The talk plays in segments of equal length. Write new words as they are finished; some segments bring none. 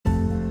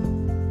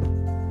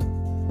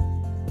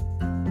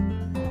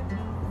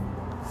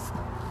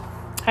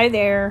Hi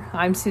there,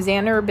 I'm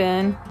Suzanne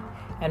Urban,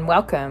 and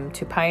welcome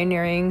to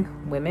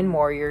Pioneering Women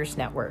Warriors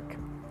Network.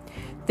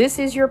 This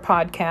is your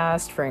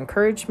podcast for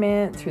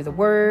encouragement through the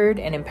Word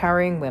and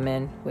empowering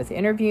women with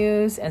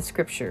interviews and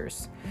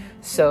scriptures.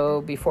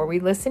 So before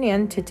we listen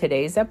in to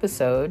today's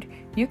episode,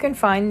 you can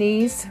find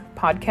these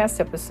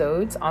podcast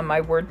episodes on my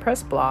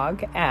WordPress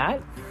blog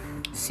at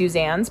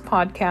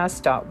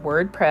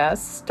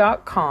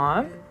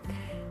suzannespodcast.wordpress.com.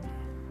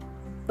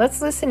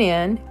 Let's listen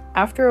in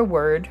after a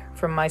word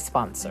from my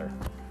sponsor.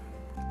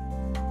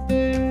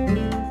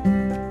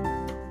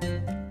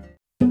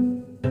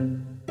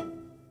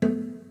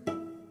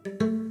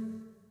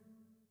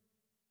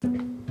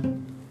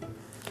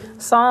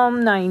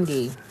 Psalm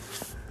 90.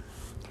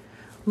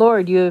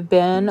 Lord, you have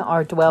been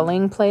our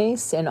dwelling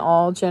place in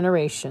all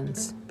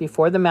generations,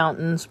 before the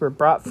mountains were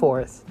brought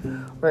forth,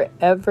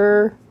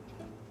 wherever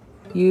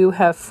you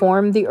have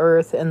formed the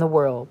earth and the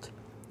world.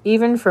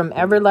 Even from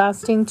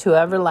everlasting to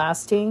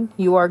everlasting,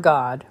 you are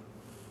God.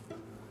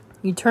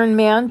 You turn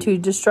man to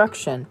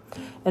destruction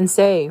and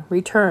say,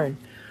 Return,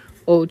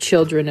 O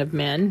children of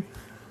men.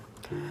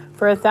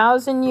 For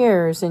 1,000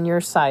 years in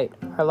your sight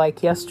are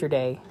like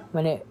yesterday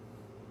when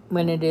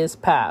it is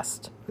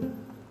past,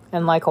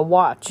 and like a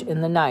watch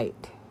in the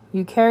night.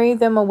 You carry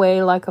them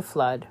away like a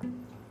flood.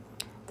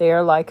 They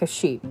are like a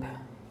sheep.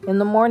 In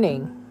the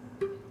morning,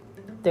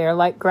 they are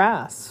like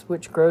grass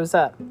which grows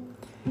up.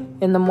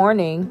 In the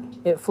morning,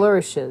 it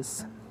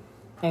flourishes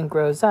and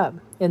grows up.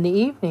 In the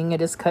evening,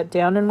 it is cut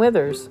down and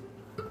withers.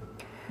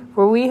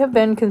 For we have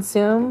been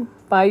consumed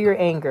by your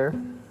anger,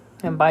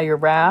 and by your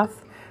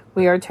wrath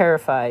we are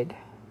terrified.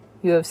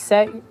 You have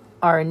set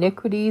our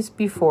iniquities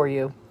before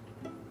you,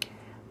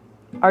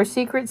 our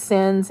secret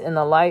sins in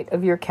the light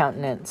of your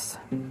countenance.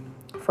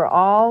 For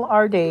all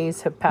our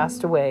days have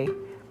passed away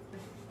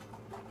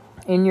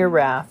in your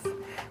wrath.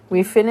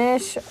 We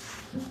finish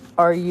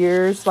our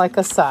years like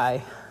a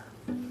sigh.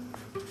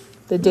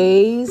 The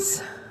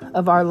days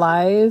of our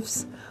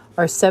lives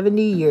are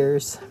 70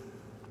 years.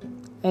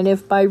 And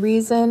if by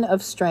reason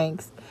of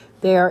strength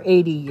they are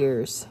 80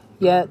 years,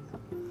 yet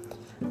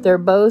their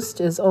boast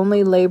is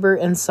only labor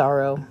and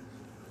sorrow,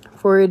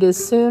 for it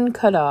is soon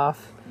cut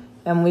off,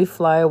 and we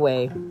fly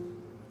away.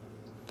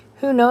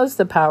 Who knows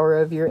the power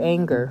of your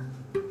anger?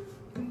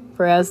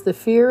 For as the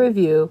fear of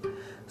you,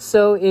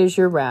 so is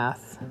your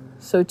wrath.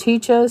 So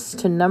teach us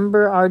to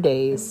number our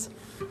days,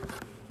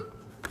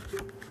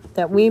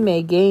 that we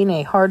may gain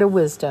a heart of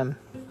wisdom.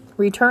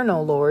 Return,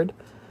 O Lord,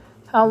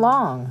 how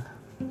long?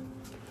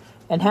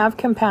 And have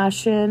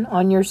compassion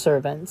on your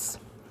servants.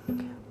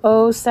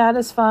 O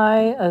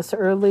satisfy us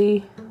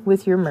early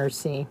with your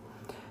mercy,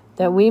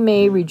 that we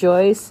may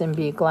rejoice and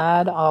be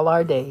glad all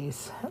our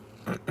days.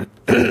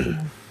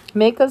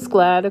 Make us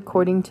glad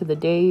according to the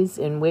days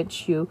in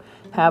which you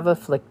have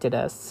afflicted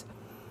us,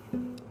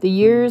 the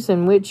years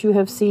in which you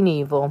have seen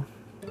evil.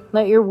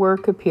 Let your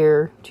work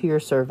appear to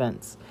your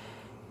servants,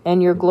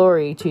 and your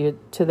glory to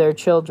their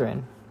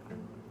children.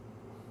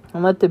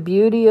 And let the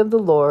beauty of the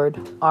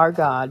Lord our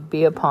God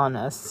be upon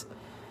us,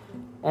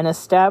 and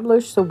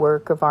establish the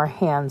work of our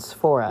hands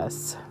for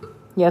us.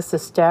 Yes,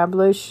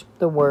 establish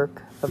the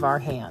work of our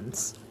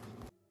hands.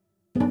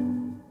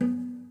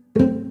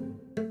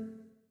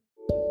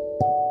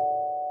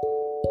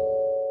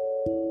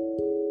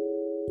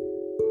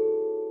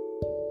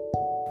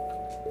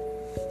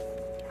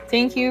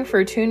 Thank you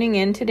for tuning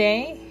in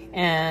today,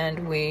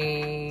 and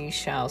we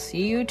shall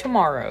see you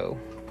tomorrow.